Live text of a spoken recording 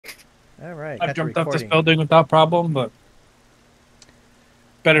All right. I've Got the jumped off this recording. building without problem, but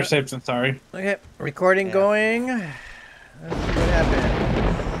better safe than sorry. Okay. Recording Yeah. going. Let's see what happens.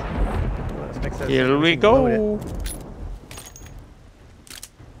 Let's make sure Here we everything loaded.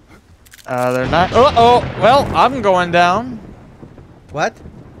 go. They're not. Oh, well, I'm going down. What?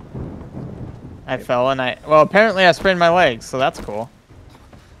 I fell and well, apparently I sprained my legs, so that's cool.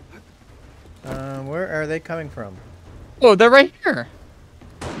 Where are they coming from? Oh, they're right here.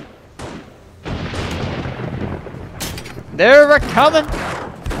 They're coming.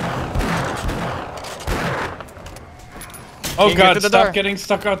 Oh Can't get god, to the stop door. getting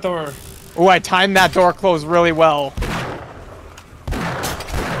stuck out door. Oh, I timed that door closed really well.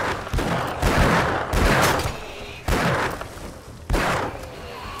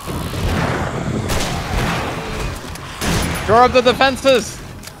 Shore up the defenses.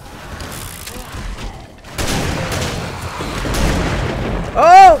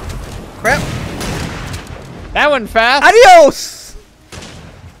 Oh! Crap! That went fast. Adios!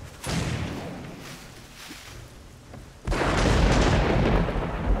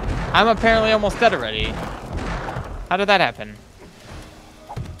 I'm apparently almost dead already. How did that happen?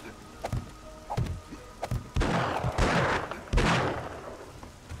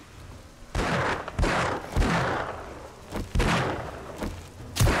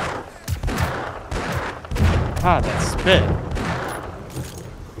 Ah, that spit.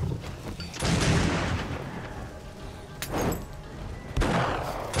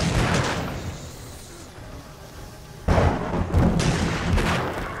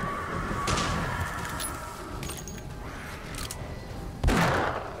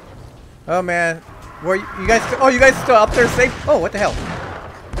 Oh man, where you guys? Oh, you guys still up there safe? Oh, what the hell?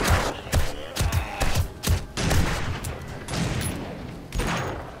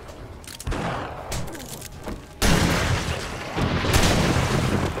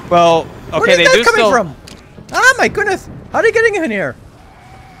 Well, okay, Where they are do these guys coming still. from? Oh my goodness! How are they getting in here?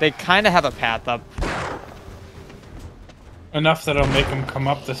 They kind of have a path up. Enough that it'll make them come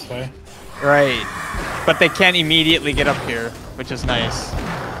up this way. Right. But they can't immediately get up here, which is nice.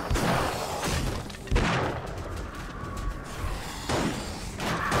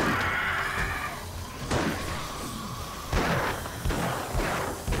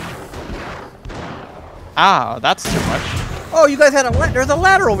 Ah, that's too much. Oh, you guys had there's a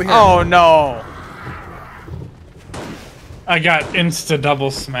ladder over here. Oh no. I got insta double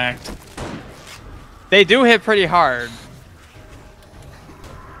smacked. They do hit pretty hard.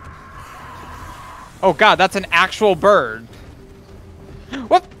 Oh god, that's an actual bird.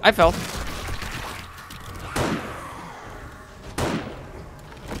 Whoop, I fell.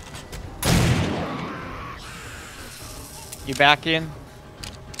 You back in?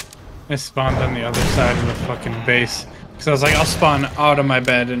 I spawned on the other side of the fucking base. Because I was like, I'll spawn out of my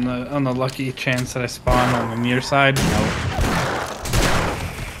bed and on the lucky chance that I spawn on the near side. No.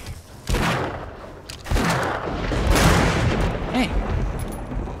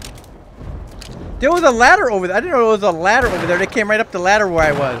 There was a ladder over there. I didn't know there was a ladder over there. They came right up the ladder where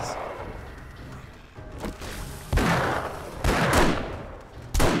I was.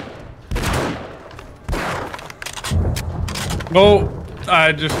 Oh,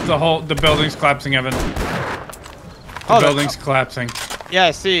 just the building's collapsing, Evan. The building's collapsing. Yeah,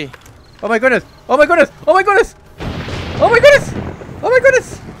 I see. Oh my goodness! Oh my goodness! Oh my goodness! Oh my goodness! Oh my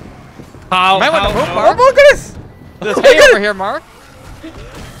goodness! How? Might want to move, Oh Mark. my goodness! There's Oh my hay over goodness! here, Mark.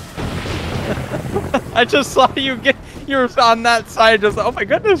 I just saw you you're on that side just, oh my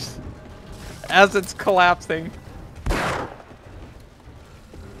goodness. As it's collapsing.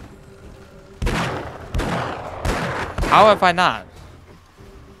 How have I not?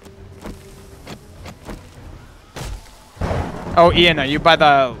 Oh, Ian, are you by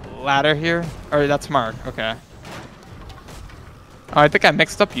the ladder here? Or that's Mark, okay. Oh, I think I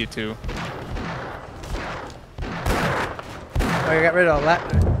mixed up you two. Oh, I got rid of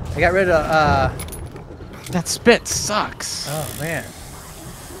I got rid of That spit sucks. Oh man.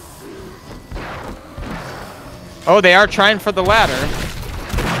 Oh, they are trying for the ladder.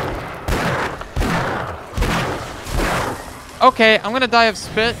 Okay, I'm gonna die of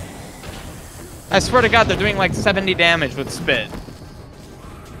spit. I swear to God, they're doing like 70 damage with spit.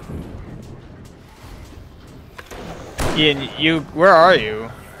 Ian, where are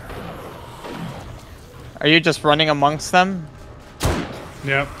you? Are you just running amongst them?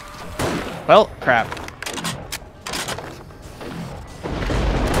 Yep. Well, crap.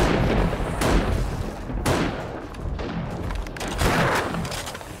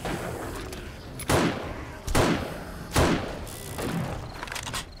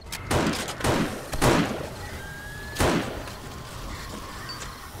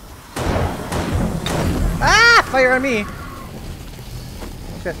 fire on me.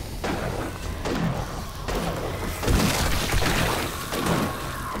 Shit.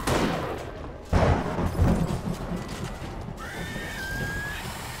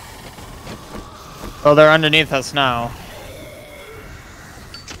 Oh, they're underneath us now.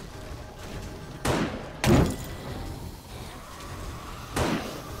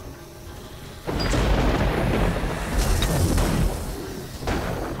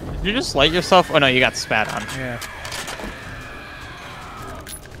 Did you just light yourself? Oh no, you got spat on. Yeah.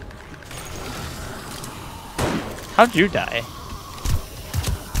 How'd you die?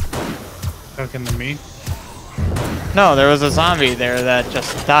 Talking to me. No, there was a zombie there that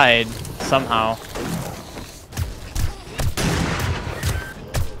just died somehow.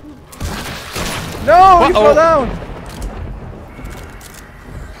 No, you Uh-oh. fell down.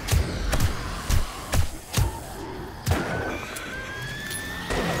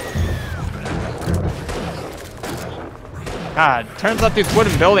 God, turns out these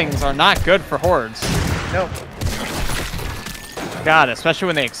wooden buildings are not good for hordes. Nope. God, especially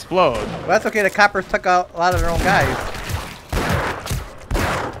when they explode. Well, that's okay. The coppers took out a lot of their own guys.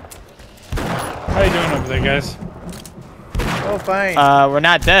 How you doing over there, guys? Oh, fine. We're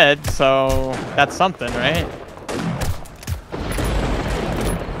not dead, so that's something, right?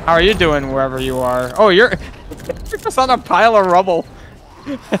 How are you doing wherever you are? Oh, you're just on a pile of rubble.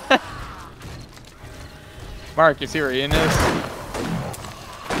 Mark, you see where Ian is?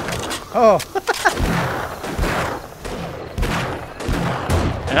 Oh.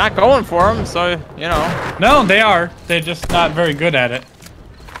 They're not going for him, so, you know. No, they are. They're just not very good at it.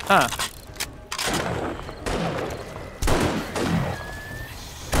 Huh.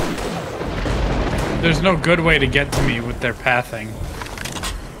 There's no good way to get to me with their pathing.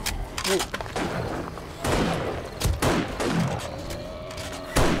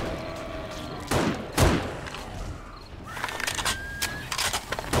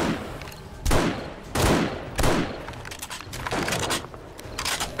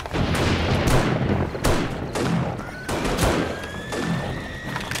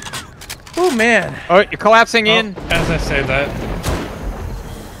 Oh, man. Oh, you're collapsing, Oh, Ian? as I say that.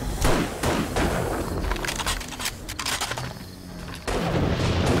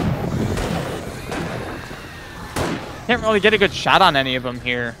 Can't really get a good shot on any of them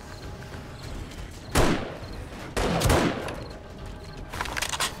here.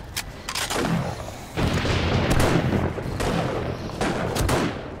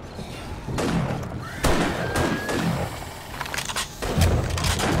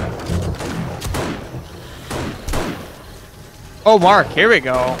 Oh, Mark, here we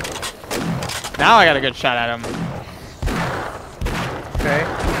go. Now I got a good shot at him. Okay.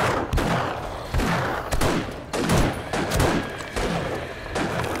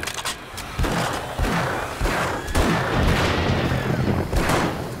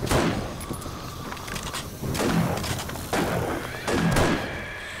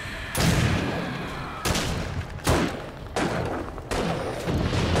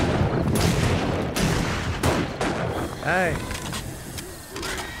 Hi.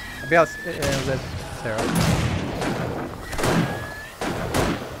 Maybe I'll let Sarah.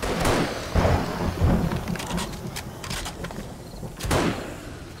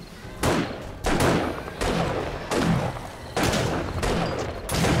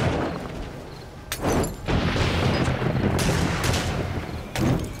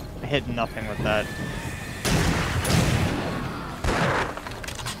 I hit nothing with that.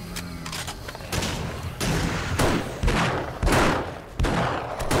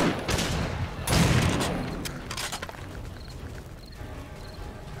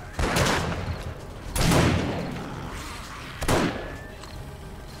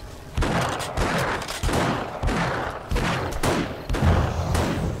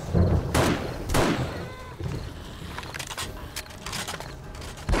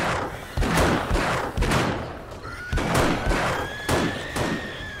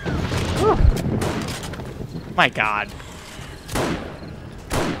 My God.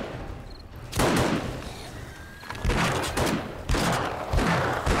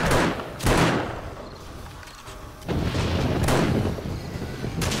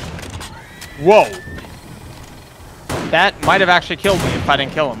 Whoa. That might have actually killed me if I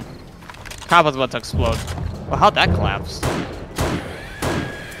didn't kill him. Cop was about to explode. Well, how'd that collapse?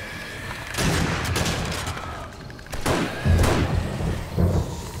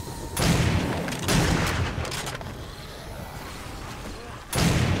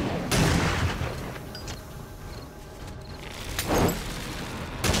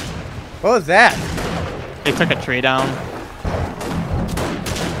 What was that? They took a tree down.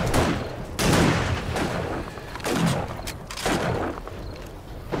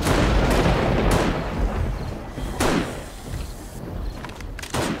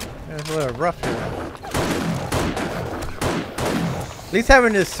 At least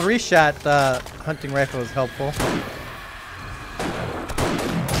having this 3-shot hunting rifle is helpful.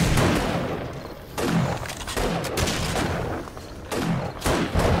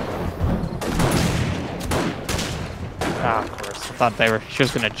 Ah, of course. I thought she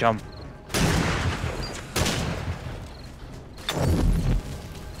was gonna jump.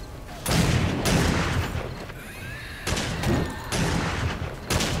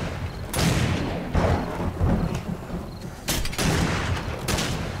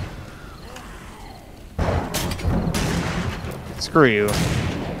 Screw you.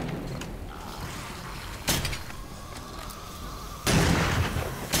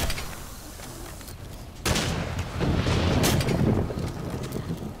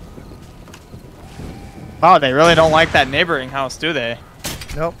 Wow, they really don't like that neighboring house, do they?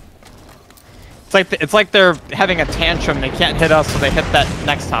 Nope. It's like they're having a tantrum. They can't hit us, so they hit that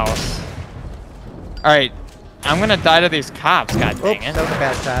next house. All right, I'm gonna die to these cops. God dang Oops, it! that was a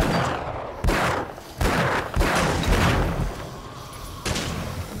bad shot.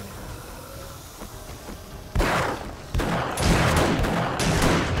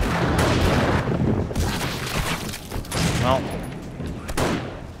 Well.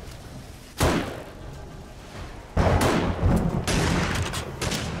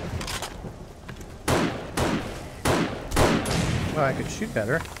 Oh, I could shoot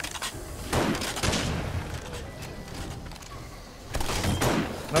better.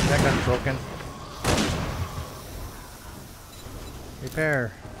 Nope, that gun's broken.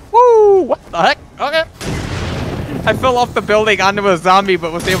 Repair. Woo! What the heck? Okay. I fell off the building onto a zombie,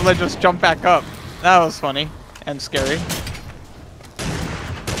 but was able to just jump back up. That was funny and scary.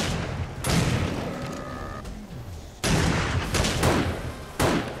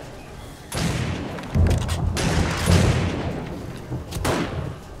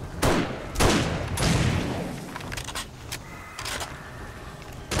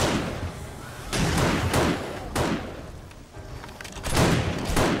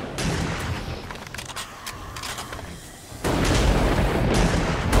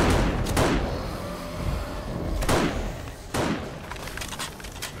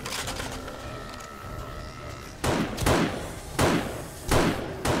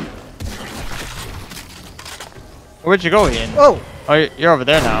 Where'd you go, Ian? Whoa! Oh, you're over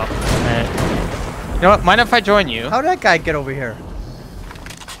there now. Right. You know what? Mind if I join you? How did that guy get over here?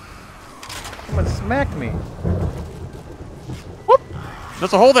 Someone smacked me. Whoop!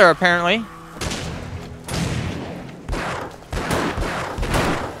 There's a hole there, apparently.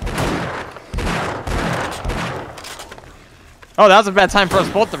 Oh, that was a bad time for us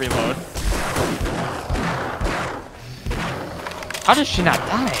both to reload. How does she not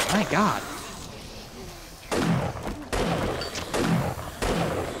die? My God.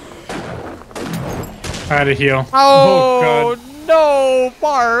 I had to heal. Oh, God. no,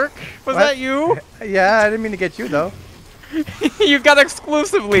 Mark. Was What? that you? Yeah, I didn't mean to get you though. You got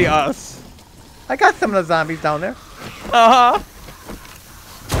exclusively us. I got some of the zombies down there. Uh-huh.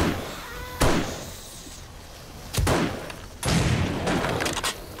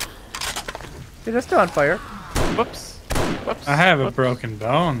 Dude, they're still on fire. Whoops. Whoops. I have a Whoops. broken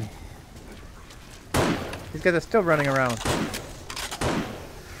bone. These guys are still running around.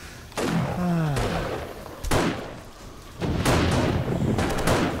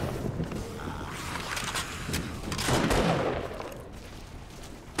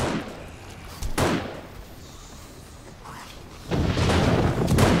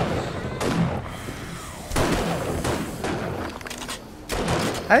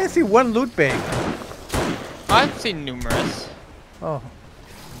 I didn't see one loot bag. I've seen numerous. Oh.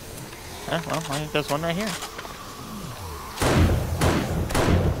 Well, I think there's one right here.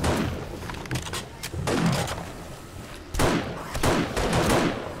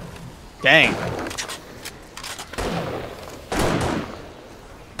 Dang.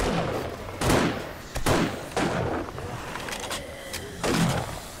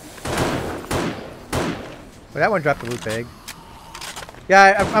 Well, that one dropped the loot bag.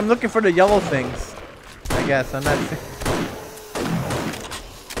 Yeah, I'm looking for the yellow things. I guess I'm not.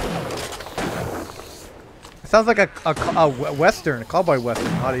 It sounds like a western, a cowboy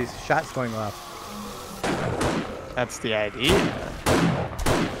western. All these shots going off. That's the idea.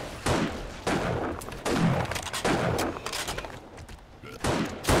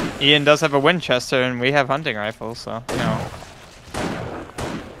 Ian does have a Winchester, and we have hunting rifles, so, you know.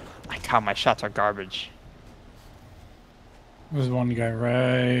 My God, my shots are garbage. There's one guy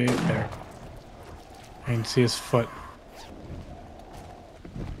right there. I can see his foot.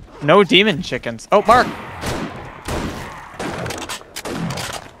 No demon chickens. Oh, Mark!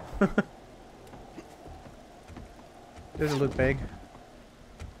 There's a loot bag.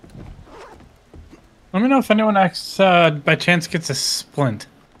 Let me know if anyone else by chance gets a splint.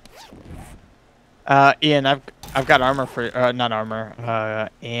 Ian, I've got armor for not armor,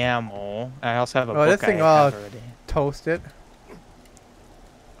 ammo. I also have a book this thing I all have already. toasted.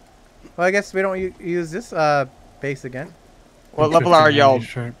 Well, I guess we don't use this base again. What level are y'all?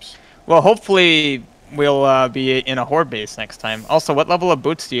 Sharps. Well, hopefully we'll be in a horde base next time. Also, what level of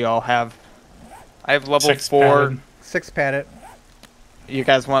boots do you all have? I have level 6 4. padded. 6 padded. You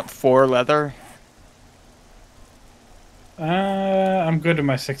guys want 4 leather? I'm good with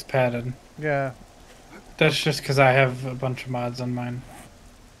my 6 padded. Yeah. That's just because I have a bunch of mods on mine.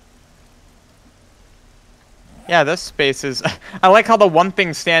 Yeah, this space is... I like how the one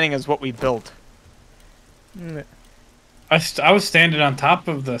thing standing is what we built. Mm. I was standing on top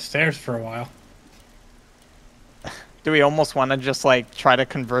of the stairs for a while. Do we almost want to just, like, try to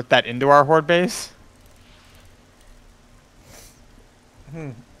convert that into our horde base?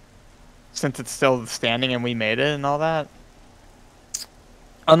 Since it's still standing and we made it and all that?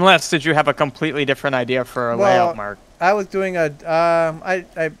 Unless, did you have a completely different idea for a layout, Mark? I was doing a,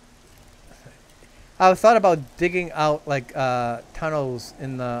 I thought about digging out, like, tunnels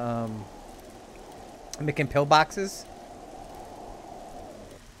in the, making pillboxes.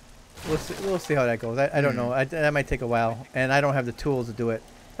 We'll see how that goes. I don't know. That might take a while, and I don't have the tools to do it.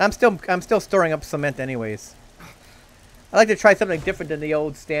 I'm still storing up cement anyways. I like to try something different than the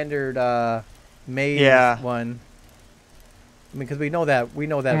old standard maze one. I mean, because we know that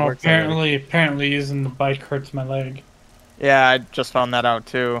Well, works. Apparently using the bike hurts my leg. Yeah, I just found that out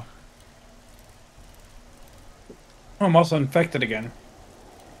too. Oh, I'm also infected again.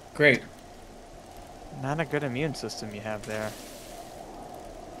 Great. Not a good immune system you have there.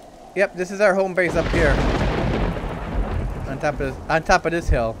 Yep, this is our home base up here. On top of this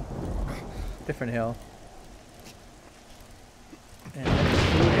hill. Different hill. And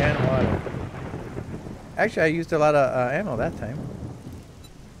food and water. Actually, I used a lot of ammo that time.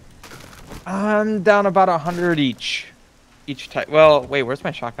 I'm down about 100 each type. Well, wait, where's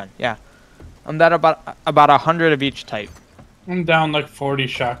my shotgun? Yeah, I'm down about 100 of each type. I'm down like 40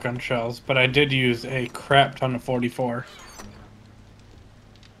 shotgun shells, but I did use a crap ton of 44.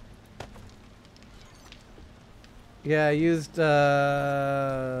 Yeah, I used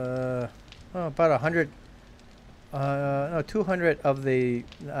about 100. No, 200 of the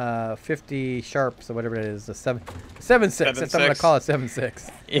 50 sharps or whatever it is. The 7.6. That's what I'm gonna call it. 7.6.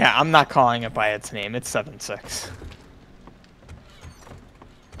 Yeah, I'm not calling it by its name. It's 7.6.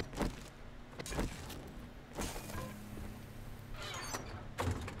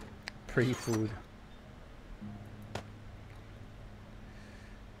 Pre-food.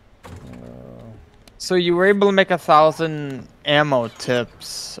 So you were able to make 1,000 ammo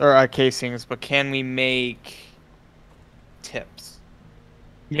tips or casings, but can we make tips?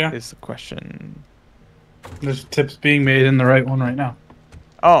 Yeah. Is the question. There's tips being made in the right one right now.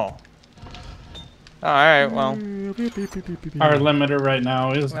 Oh. Alright, well. Our limiter right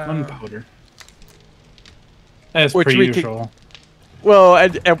now is gunpowder. As per Which we usual. Well,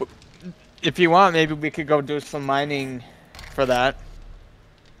 if you want, maybe we could go do some mining for that.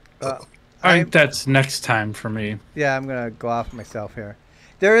 I think that's next time for me. Yeah, I'm gonna go off myself here.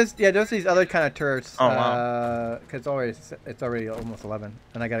 There's these other kind of turrets. Oh wow. Cause it's already almost 11,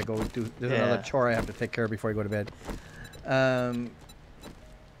 and I gotta go do. There's another chore I have to take care of before I go to bed.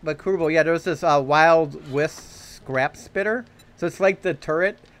 But Kurubo, yeah, there's this wild wisp scrap spitter. So it's like the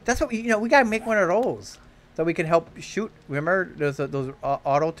turret. That's what we gotta make one of those, so we can help shoot. Remember, there's those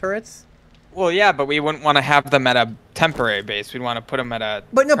auto turrets. Well, yeah, but we wouldn't want to have them at a temporary base. We'd want to put them at a.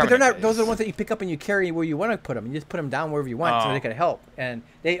 But no, but they're not. Base. Those are the ones that you pick up and you carry where you want to put them. You just put them down wherever you want, so they can help. And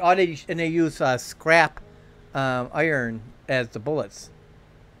they use scrap iron as the bullets.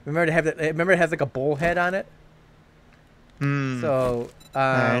 Remember to have that. Remember it has like a bull head on it. So,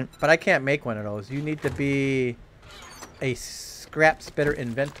 right. But I can't make one of those. You need to be a scrap spitter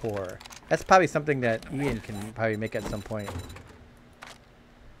inventor. That's probably something that Ian can probably make at some point.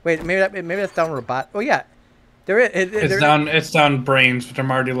 Wait, maybe that's down robot. Oh yeah, It's down brains, which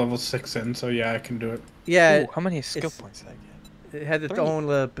I'm already level 6 in. So yeah, I can do it. Yeah. Ooh, how many skill points did I get? It has its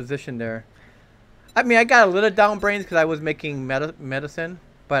own position there. I mean, I got a little down brains because I was making medicine,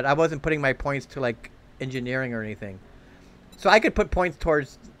 but I wasn't putting my points to like engineering or anything. So I could put points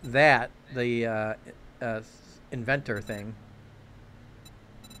towards that, the inventor thing.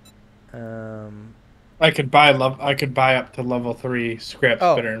 I could buy up to level 3 scrap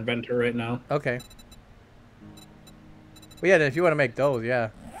spitter inventor right now. Okay. Well, yeah, then if you want to make those, yeah.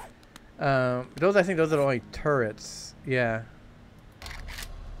 Those, I think those are the only turrets. Yeah.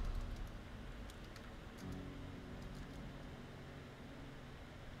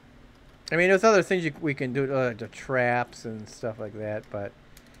 I mean, there's other things we can do, the traps and stuff like that, but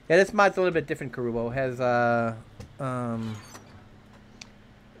yeah, this mod's a little bit different. Karubo it has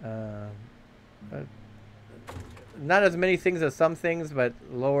not as many things as some things, but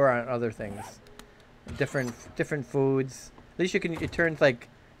lower on other things. Different foods. At least you can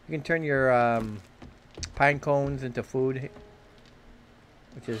turn your pine cones into food,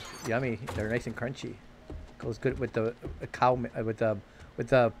 which is yummy. They're nice and crunchy. Goes good with the with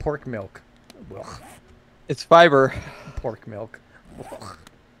the pork milk. Ugh. It's fiber. Pork milk. Ugh.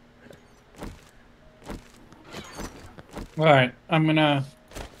 All right, I'm gonna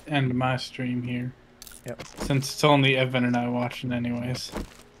end my stream here. Yep. Since it's only Evan and I watching, anyways.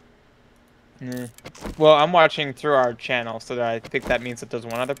 Well, I'm watching through our channel, so I think that means that there's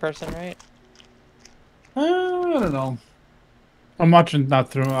one other person, right? I don't know. I'm watching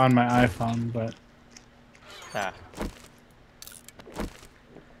not through on my iPhone, but. Ah.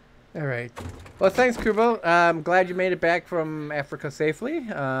 All right. Well, thanks, Kubo. I'm glad you made it back from Africa safely.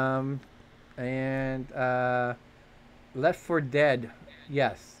 Left 4 Dead.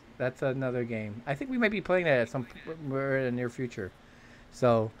 Yes, that's another game. I think we might be playing that at somewhere in the near future.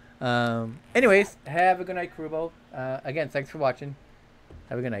 So, anyways, have a good night, Kubo. Again, thanks for watching.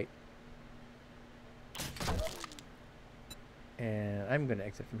 Have a good night. And I'm going to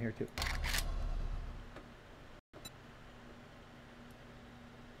exit from here, too.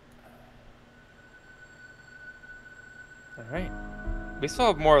 Alright. We still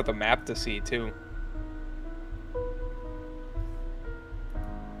have more of the map to see, too.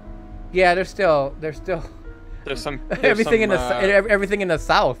 Yeah, there's still There's everything everything in the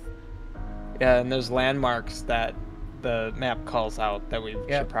south. Yeah, and there's landmarks that the map calls out that we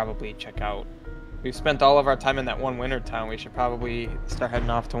should probably check out. We've spent all of our time in that one winter town. We should probably start heading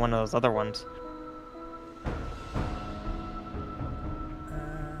off to one of those other ones.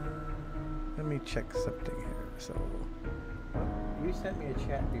 Let me check something here. So, you sent me a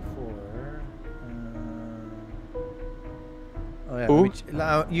chat before. Oh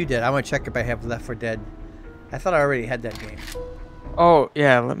yeah, you did. I want to check if I have Left 4 Dead. I thought I already had that game. Oh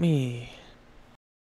yeah, let me.